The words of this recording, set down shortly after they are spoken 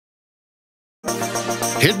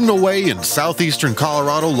Hidden away in southeastern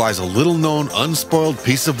Colorado lies a little-known, unspoiled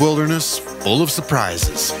piece of wilderness full of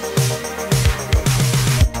surprises.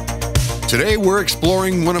 Today, we're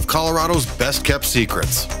exploring one of Colorado's best-kept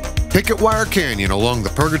secrets. Picketwire Canyon along the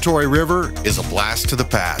Purgatory River is a blast to the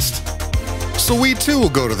past. So we too will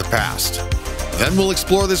go to the past. Then we'll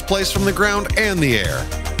explore this place from the ground and the air.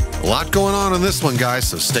 A lot going on in this one, guys,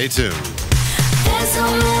 so stay tuned. There's so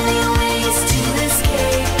many ways to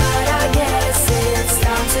escape, but I guess it's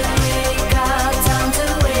time to wake up, time to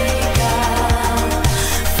wake up.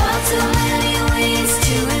 Far too many ways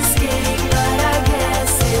to escape, but I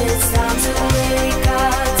guess it's time to wake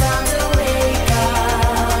up, time to wake up.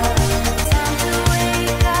 Time to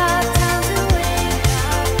wake up, time to wake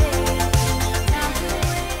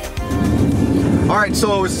up. All right,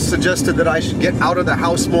 so it was suggested that I should get out of the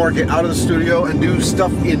house more, get out of the studio and do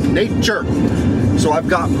stuff in nature. So I've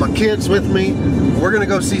got my kids with me. We're gonna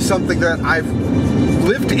go see something that I've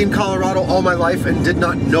lived in Colorado all my life and did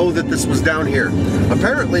not know that this was down here.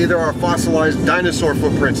 Apparently there are fossilized dinosaur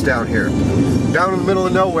footprints down here, down in the middle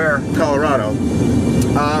of nowhere, Colorado.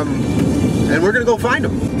 And we're gonna go find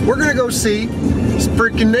them. We're gonna go see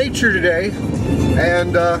freaking nature today,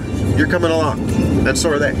 and you're coming along, and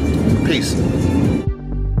so are they. Peace.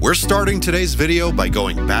 We're starting today's video by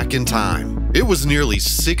going back in time. It was nearly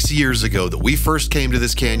 6 years ago that we first came to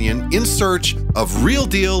this canyon in search of real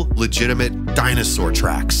deal, legitimate dinosaur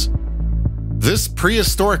tracks. This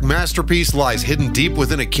prehistoric masterpiece lies hidden deep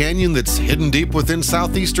within a canyon that's hidden deep within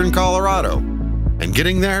southeastern Colorado. And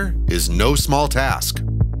getting there is no small task.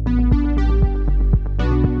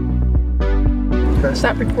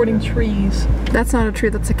 Stop recording trees. That's not a tree,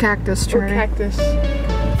 that's a cactus tree. Or cactus.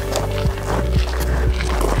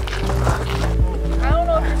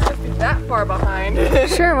 That far behind.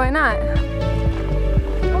 Sure, why not?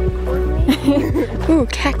 Ooh,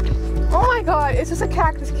 cactus. Oh my god, it's just a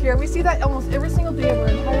cactus here. We see that almost every single day of our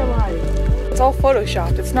entire life. It's all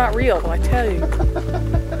photoshopped. It's not real, I tell you.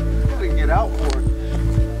 Gotta get out for it.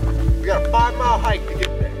 We got a 5-mile hike to get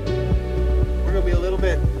there. We're gonna be a little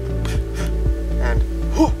bit and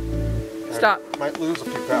stop. Might lose a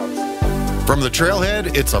few pounds. From the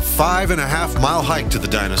trailhead, it's a 5.5-mile hike to the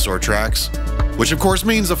dinosaur tracks, which of course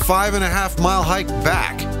means a 5.5-mile hike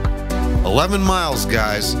back. 11 miles,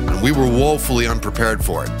 guys, and we were woefully unprepared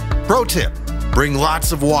for it. Pro tip, bring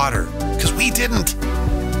lots of water, because we didn't.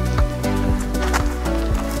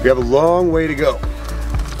 We have a long way to go.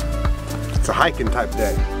 It's a hiking type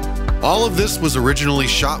day. All of this was originally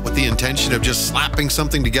shot with the intention of just slapping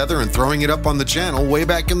something together and throwing it up on the channel way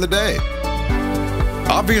back in the day.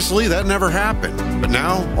 Obviously, that never happened, but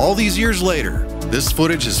now, all these years later, this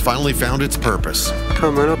footage has finally found its purpose.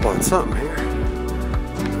 Coming up on something here.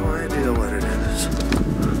 No idea what it is.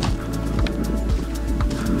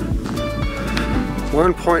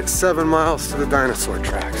 1.7 miles to the dinosaur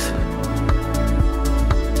tracks.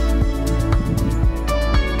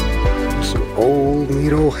 Some old,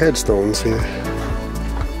 neat old headstones here.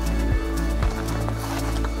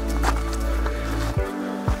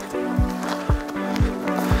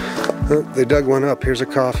 Oh, they dug one up. Here's a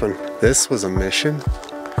coffin. This was a mission.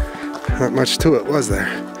 Not much to it, was there?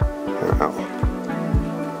 Wow.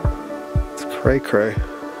 It's cray cray.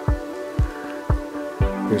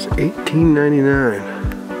 There's 1899.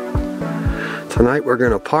 Tonight we're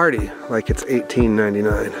gonna party like it's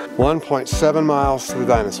 1899. 1.7 miles to the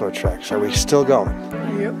dinosaur tracks. Are we still going?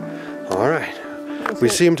 Yep. All right. We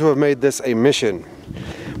seem to have made this a mission.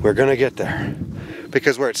 We're gonna get there.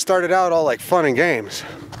 Because where it started out all like fun and games,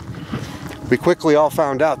 we quickly all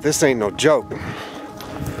found out this ain't no joke.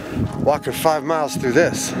 Walking 5 miles through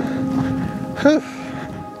this. Whew.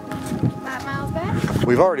 5 miles back?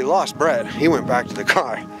 We've already lost Brett. He went back to the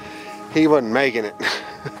car. He wasn't making it.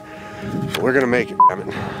 But we're gonna make it, damn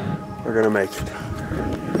it. We're gonna make it.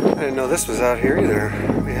 I didn't know this was out here either.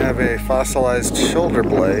 We have a fossilized shoulder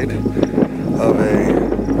blade of a,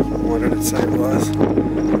 what did it say it was?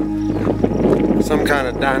 Some kind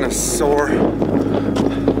of dinosaur.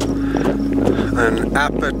 An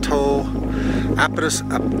apatosaurus,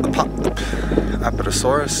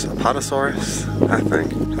 I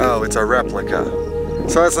think. Oh, it's a replica.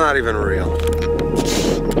 So it's not even real.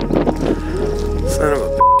 Son of a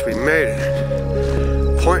bitch, we made it.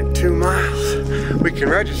 0.2 miles. We can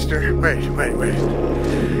register. Wait.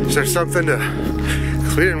 Is there something to...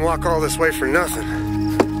 We didn't walk all this way for nothing.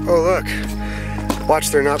 Oh, look. Watch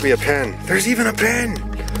there not be a pen. There's even a pen!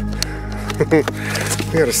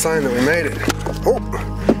 We got a sign that we made it. Oh!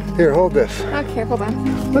 Here, hold this. Okay, hold on.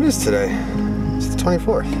 What is today? It's the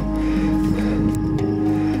 24th.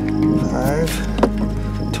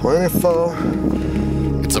 5, 24.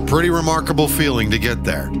 It's a pretty remarkable feeling to get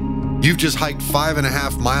there. You've just hiked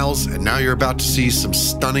 5.5 miles and now you're about to see some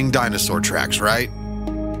stunning dinosaur tracks, right?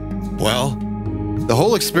 Well, the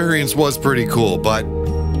whole experience was pretty cool, but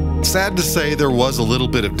sad to say there was a little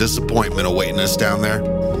bit of disappointment awaiting us down there.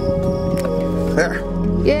 There.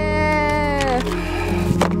 Yeah!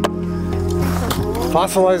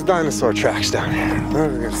 Fossilized dinosaur tracks down here. What are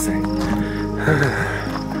we gonna see?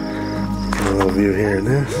 A little view here in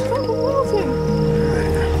this.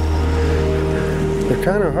 They're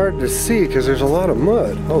kind of hard to see because there's a lot of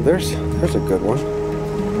mud. Oh, there's a good one.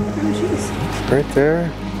 Oh, jeez. Right there.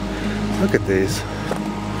 Look at these.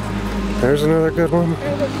 There's another good one.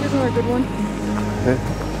 Hey, look, here's another good one.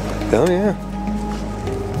 Oh yeah.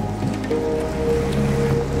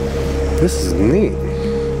 This is neat.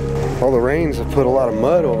 All the rains have put a lot of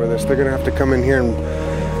mud over this. They're gonna have to come in here and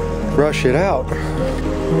brush it out. I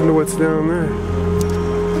wonder what's down there.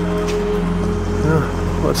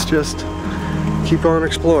 Let's just keep on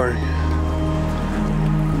exploring.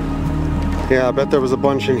 Yeah, I bet there was a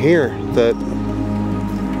bunch in here that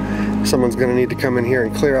someone's gonna need to come in here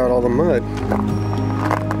and clear out all the mud.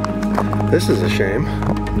 This is a shame.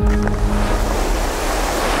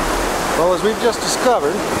 Well, as we've just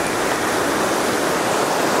discovered,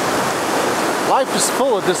 life is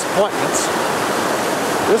full of disappointments.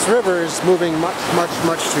 This river is moving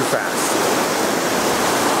much too fast.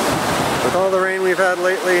 With all the rain we've had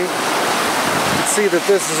lately, you can see that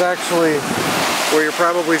this is actually where you're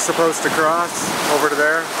probably supposed to cross, over to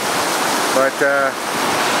there. But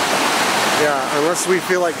yeah, unless we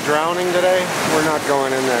feel like drowning today, we're not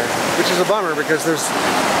going in there. Which is a bummer because there's,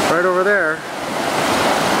 right over there,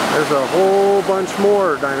 there's a whole bunch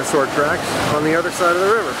more dinosaur tracks on the other side of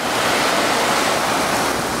the river.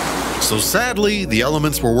 So sadly, the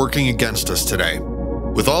elements were working against us today.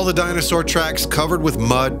 With all the dinosaur tracks covered with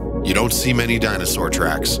mud, you don't see many dinosaur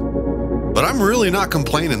tracks. But I'm really not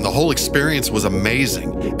complaining. The whole experience was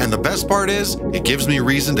amazing. And the best part is, it gives me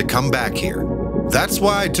reason to come back here. That's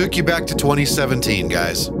why I took you back to 2017,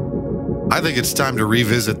 guys. I think it's time to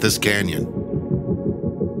revisit this canyon.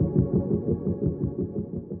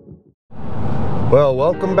 Well,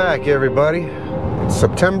 welcome back, everybody. It's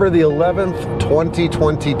September the 11th,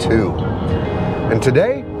 2022. And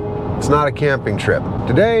today, it's not a camping trip.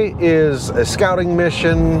 Today is a scouting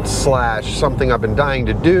mission / something I've been dying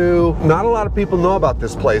to do. Not a lot of people know about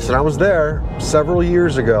this place, and I was there several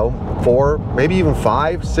years ago, 4, maybe even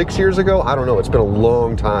 5, 6 years ago. I don't know, it's been a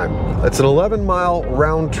long time. It's an 11-mile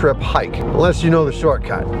round trip hike, unless you know the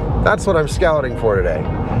shortcut. That's what I'm scouting for today.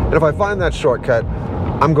 And if I find that shortcut,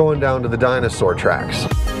 I'm going down to the dinosaur tracks.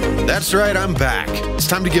 That's right, I'm back. It's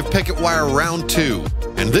time to give Picketwire round 2.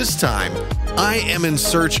 And this time, I am in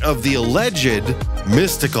search of the alleged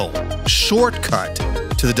mystical shortcut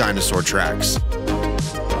to the dinosaur tracks.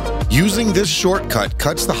 Using this shortcut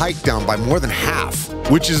cuts the hike down by more than half,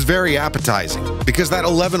 which is very appetizing because that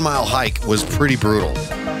 11-mile hike was pretty brutal.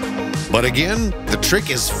 But again, the trick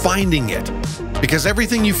is finding it, because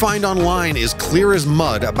everything you find online is clear as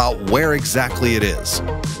mud about where exactly it is.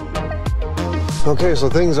 Okay, so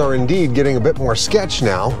things are indeed getting a bit more sketch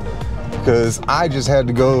now, because I just had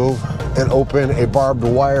to go and open a barbed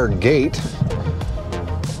wire gate.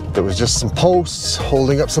 There was just some posts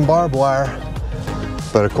holding up some barbed wire.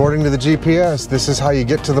 But according to the GPS, this is how you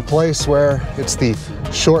get to the place where it's the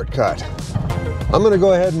shortcut. I'm gonna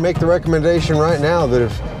go ahead and make the recommendation right now that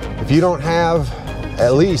if you don't have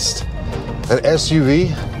at least an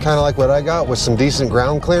SUV, kind of like what I got with some decent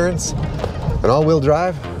ground clearance, an all-wheel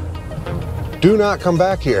drive, do not come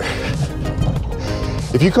back here.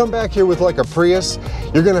 If you come back here with like a Prius,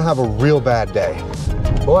 you're gonna have a real bad day.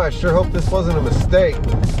 Boy, I sure hope this wasn't a mistake.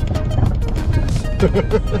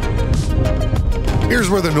 Here's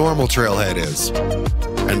where the normal trailhead is.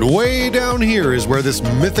 And way down here is where this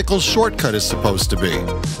mythical shortcut is supposed to be.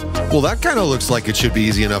 Well, that kind of looks like it should be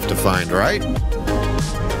easy enough to find, right?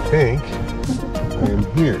 I think I am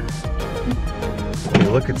here. Let me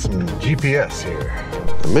look at some GPS here.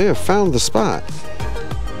 I may have found the spot.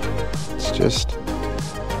 Let's just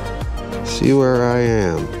see where I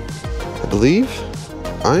am. I believe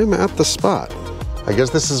I'm at the spot. I guess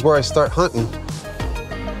this is where I start hunting.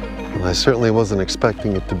 Well, I certainly wasn't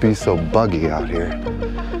expecting it to be so buggy out here.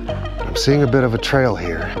 I'm seeing a bit of a trail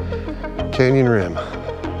here. Canyon rim.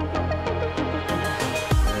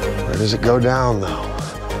 Where does it go down though?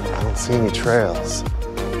 I don't see any trails.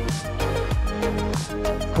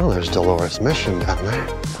 Oh, there's Dolores Mission down there.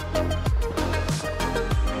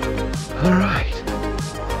 All right.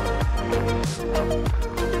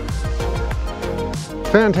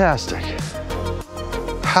 Fantastic.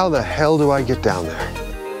 How the hell do I get down there?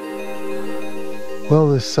 Well,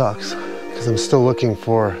 this sucks because I'm still looking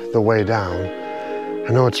for the way down.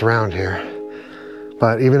 I know it's around here,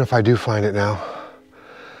 but even if I do find it now,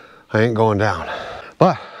 I ain't going down.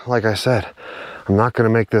 But like I said, I'm not gonna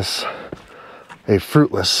make this a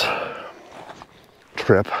fruitless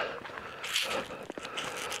trip.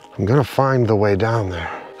 I'm gonna find the way down there,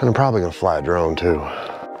 and I'm probably gonna fly a drone too.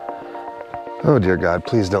 Oh dear God,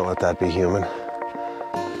 please don't let that be human.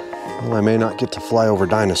 Well, I may not get to fly over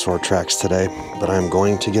Dinosaur Tracks today, but I'm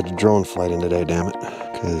going to get a drone flight in today, damn it.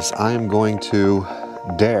 Because I am going to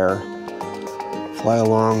dare fly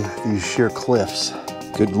along these sheer cliffs.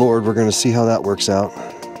 Good Lord, we're gonna see how that works out.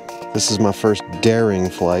 This is my first daring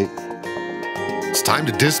flight. It's time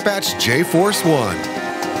to dispatch J-Force 1.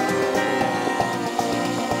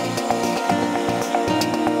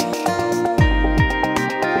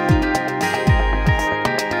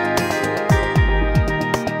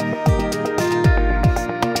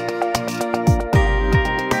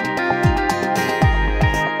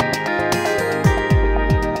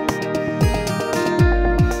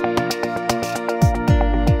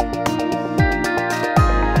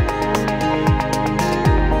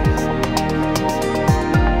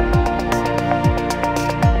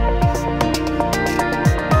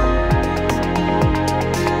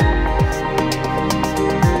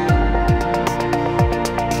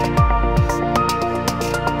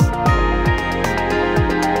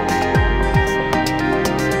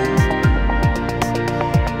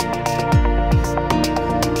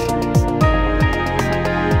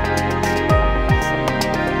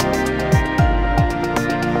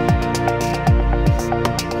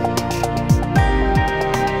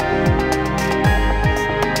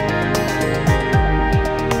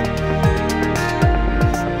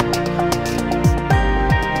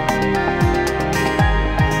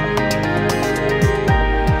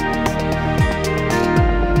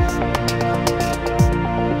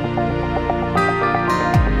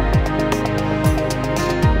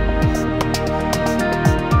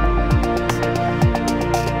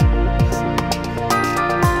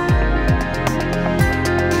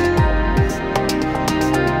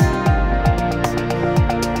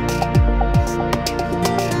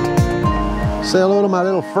 Say hello to my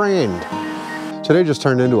little friend. Today just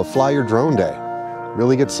turned into a fly your drone day.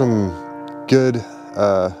 Really get some good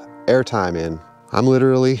airtime in. I'm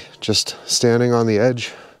literally just standing on the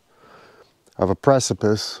edge of a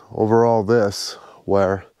precipice over all this,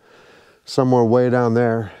 where somewhere way down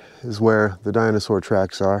there is where the dinosaur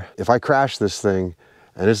tracks are. If I crash this thing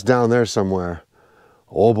and it's down there somewhere,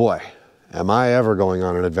 oh boy, am I ever going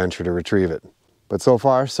on an adventure to retrieve it. But so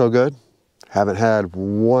far, so good. Haven't had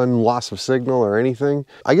one loss of signal or anything.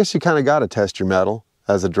 I guess you kind of got to test your mettle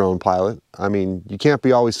as a drone pilot. I mean, you can't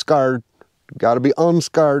be always scarred. You got to be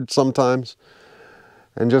unscarred sometimes.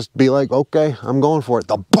 And just be like, okay, I'm going for it.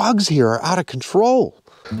 The bugs here are out of control.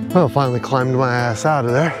 Well, finally climbed my ass out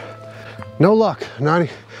of there. No luck, not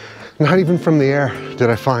even from the air did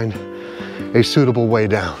I find a suitable way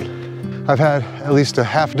down. I've had at least a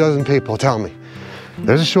half dozen people tell me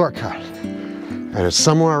there's a shortcut and it's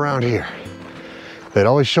somewhere around here. They'd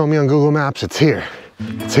always show me on Google Maps, it's here,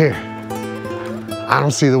 it's here. I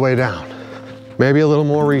don't see the way down. Maybe a little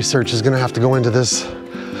more research is gonna have to go into this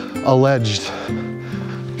alleged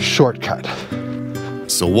shortcut.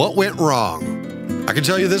 So what went wrong? I can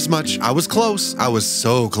tell you this much, I was close, I was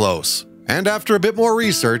so close. And after a bit more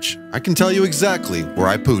research, I can tell you exactly where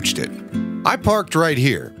I pooched it. I parked right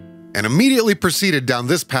here and immediately proceeded down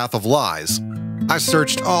this path of lies. I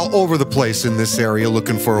searched all over the place in this area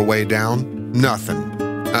looking for a way down. Nothing.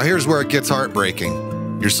 Now here's where it gets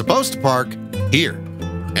heartbreaking. You're supposed to park here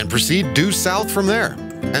and proceed due south from there.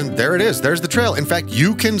 And there it is, there's the trail. In fact,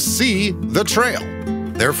 you can see the trail.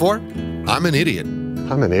 Therefore, I'm an idiot.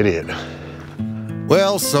 I'm an idiot.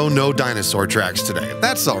 Well, so no dinosaur tracks today.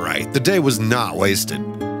 That's all right, the day was not wasted.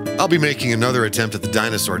 I'll be making another attempt at the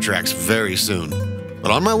dinosaur tracks very soon.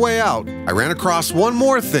 But on my way out, I ran across one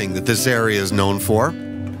more thing that this area is known for.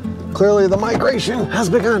 Clearly the migration has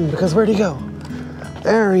begun, because where'd he go?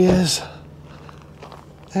 There he is.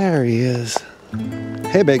 There he is.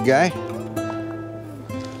 Hey, big guy.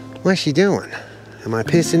 What's he doing? Am I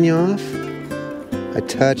pissing you off? I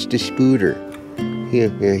touched a spooder.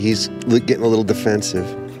 Yeah, he's getting a little defensive.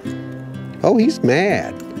 Oh, he's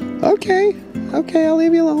mad. Okay, I'll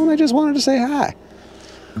leave you alone. I just wanted to say hi.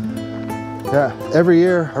 Yeah, every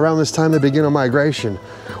year around this time they begin a migration,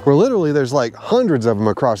 where literally there's like hundreds of them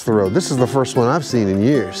across the road. This is the first one I've seen in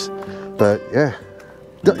years. But yeah,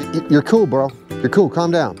 you're cool, bro. You're cool,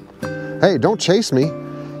 calm down. Hey, don't chase me.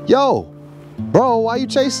 Yo, bro, why you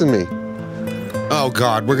chasing me? Oh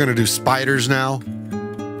God, we're gonna do spiders now?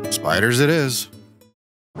 Spiders it is.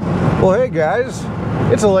 Well, hey guys,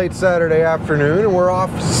 it's a late Saturday afternoon and we're off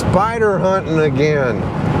spider hunting again.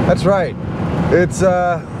 That's right. It's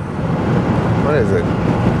what is it?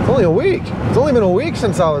 It's only a week. It's only been a week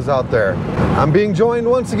since I was out there. I'm being joined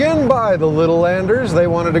once again by the Littlelanders. They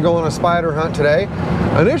wanted to go on a spider hunt today.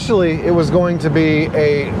 Initially, it was going to be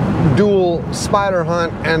a dual spider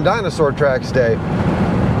hunt and Dinosaur Tracks day,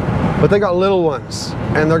 but they got little ones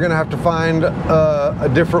and they're gonna have to find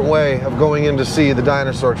a different way of going in to see the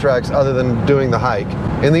Dinosaur Tracks other than doing the hike.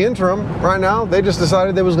 In the interim, right now, they just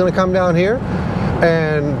decided they was gonna come down here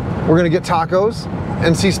and we're gonna get tacos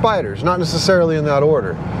and see spiders, not necessarily in that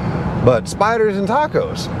order, but spiders and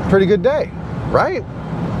tacos. Pretty good day, right?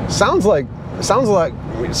 Sounds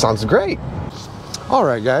great. All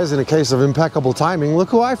right, guys, in a case of impeccable timing, look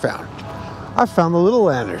who I found. I found the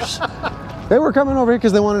Littlelanders. They were coming over here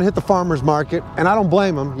because they wanted to hit the farmer's market, and I don't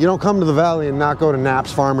blame them. You don't come to the valley and not go to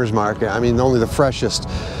Knapp's farmer's market. I mean, only the freshest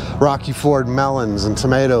Rocky Ford melons and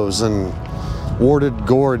tomatoes and warded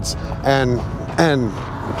gourds and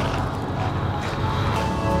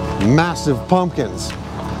massive pumpkins.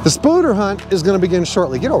 The spooder hunt is going to begin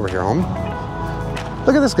shortly. Get over here, home.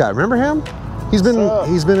 Look at this guy. Remember him? He's been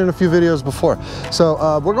in a few videos before.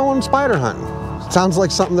 So we're going spider hunting. Sounds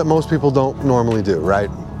like something that most people don't normally do, right?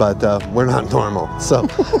 But we're not normal, so.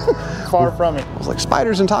 Far from it. I was like,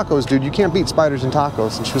 spiders and tacos, dude. You can't beat spiders and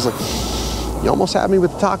tacos. And she was like, you almost had me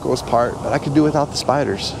with the tacos part, but I could do without the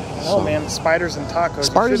spiders. Oh so. Man, spiders and tacos.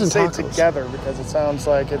 Spiders and tacos. Say together because it sounds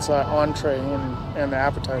like it's an entree and the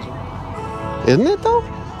appetizer. Isn't it though?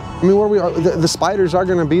 I mean, where we are, the spiders are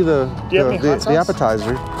going to be the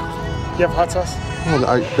appetizer. Do you have hot sauce?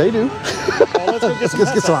 Well, they do. Well, let's go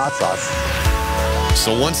get some hot sauce.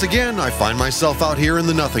 So once again, I find myself out here in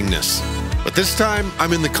the nothingness. But this time,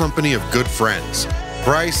 I'm in the company of good friends.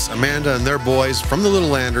 Bryce, Amanda, and their boys from the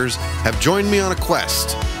Littlelanders have joined me on a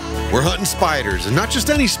quest. We're hunting spiders, and not just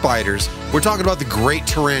any spiders. We're talking about the great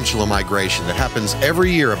tarantula migration that happens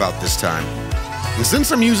every year about this time. And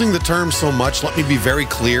since I'm using the term so much, let me be very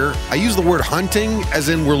clear. I use the word hunting as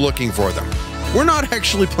in we're looking for them. We're not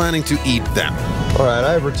actually planning to eat them. All right,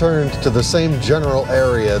 I've returned to the same general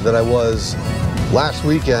area that I was last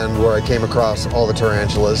weekend where I came across all the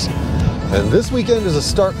tarantulas. And this weekend is a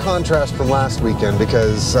stark contrast from last weekend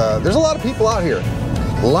because there's a lot of people out here.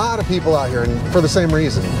 A lot of people out here, and for the same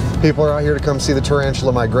reason. People are out here to come see the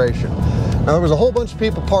tarantula migration. Now, there was a whole bunch of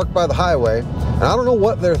people parked by the highway, and I don't know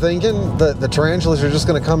what they're thinking. The tarantulas are just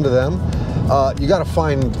gonna come to them. You gotta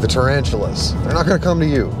find the tarantulas. They're not gonna come to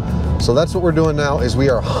you. So that's what we're doing now, is we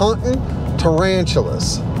are hunting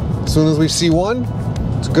tarantulas. As soon as we see one,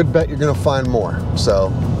 it's a good bet you're gonna find more.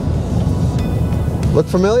 So, look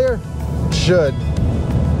familiar? Should.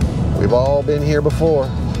 We've all been here before.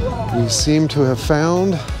 We seem to have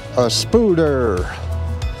found a spooder.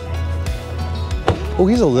 Oh,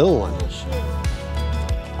 he's a little one.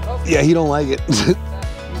 Yeah, he don't like it. Who's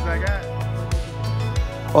that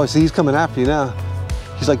guy? Oh, see, he's coming after you now.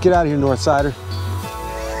 He's like, get out of here, Northsider.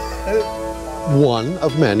 One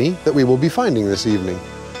of many that we will be finding this evening.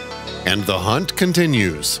 And the hunt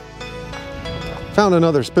continues. Found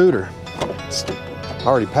another spooder. It's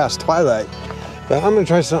already past twilight, but I'm gonna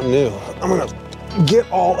try something new. I'm gonna get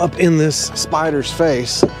all up in this spider's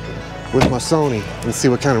face with my Sony and see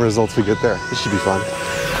what kind of results we get there. This should be fun.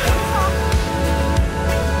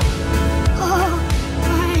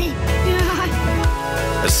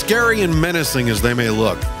 As scary and menacing as they may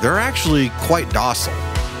look, they're actually quite docile.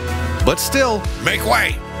 But still, make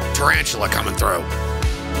way! Tarantula coming through.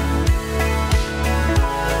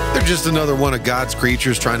 They're just another one of God's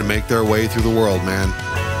creatures trying to make their way through the world, man.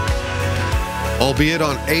 Albeit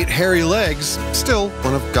on 8 hairy legs, still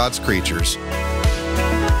one of God's creatures.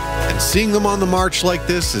 And seeing them on the march like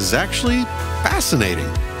this is actually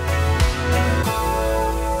fascinating.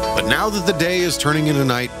 But now that the day is turning into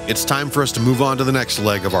night, it's time for us to move on to the next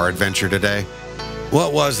leg of our adventure today.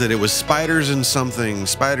 What was it? It was spiders and something.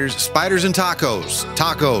 Spiders and tacos.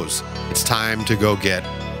 Tacos. It's time to go get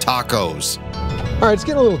tacos. All right, it's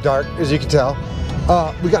getting a little dark, as you can tell.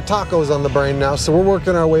 We got tacos on the brain now, so we're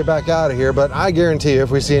working our way back out of here, but I guarantee you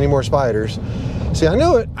if we see any more spiders. See, I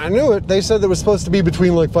knew it. They said it was supposed to be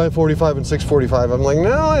between like 5:45 and 6:45. I'm like,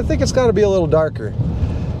 no, I think it's gotta be a little darker.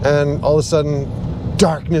 And all of a sudden,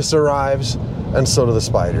 darkness arrives, and so do the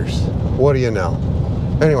spiders. What do you know?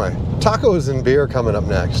 Anyway, tacos and beer coming up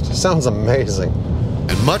next. Sounds amazing.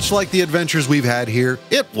 And much like the adventures we've had here,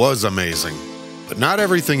 it was amazing. But not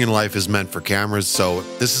everything in life is meant for cameras, so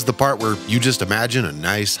this is the part where you just imagine a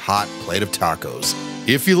nice hot plate of tacos.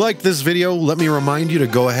 If you liked this video, let me remind you to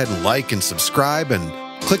go ahead and like and subscribe and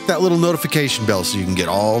click that little notification bell so you can get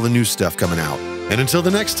all the new stuff coming out. And until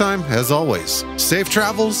the next time, as always, safe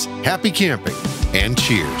travels, happy camping, and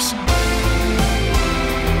cheers.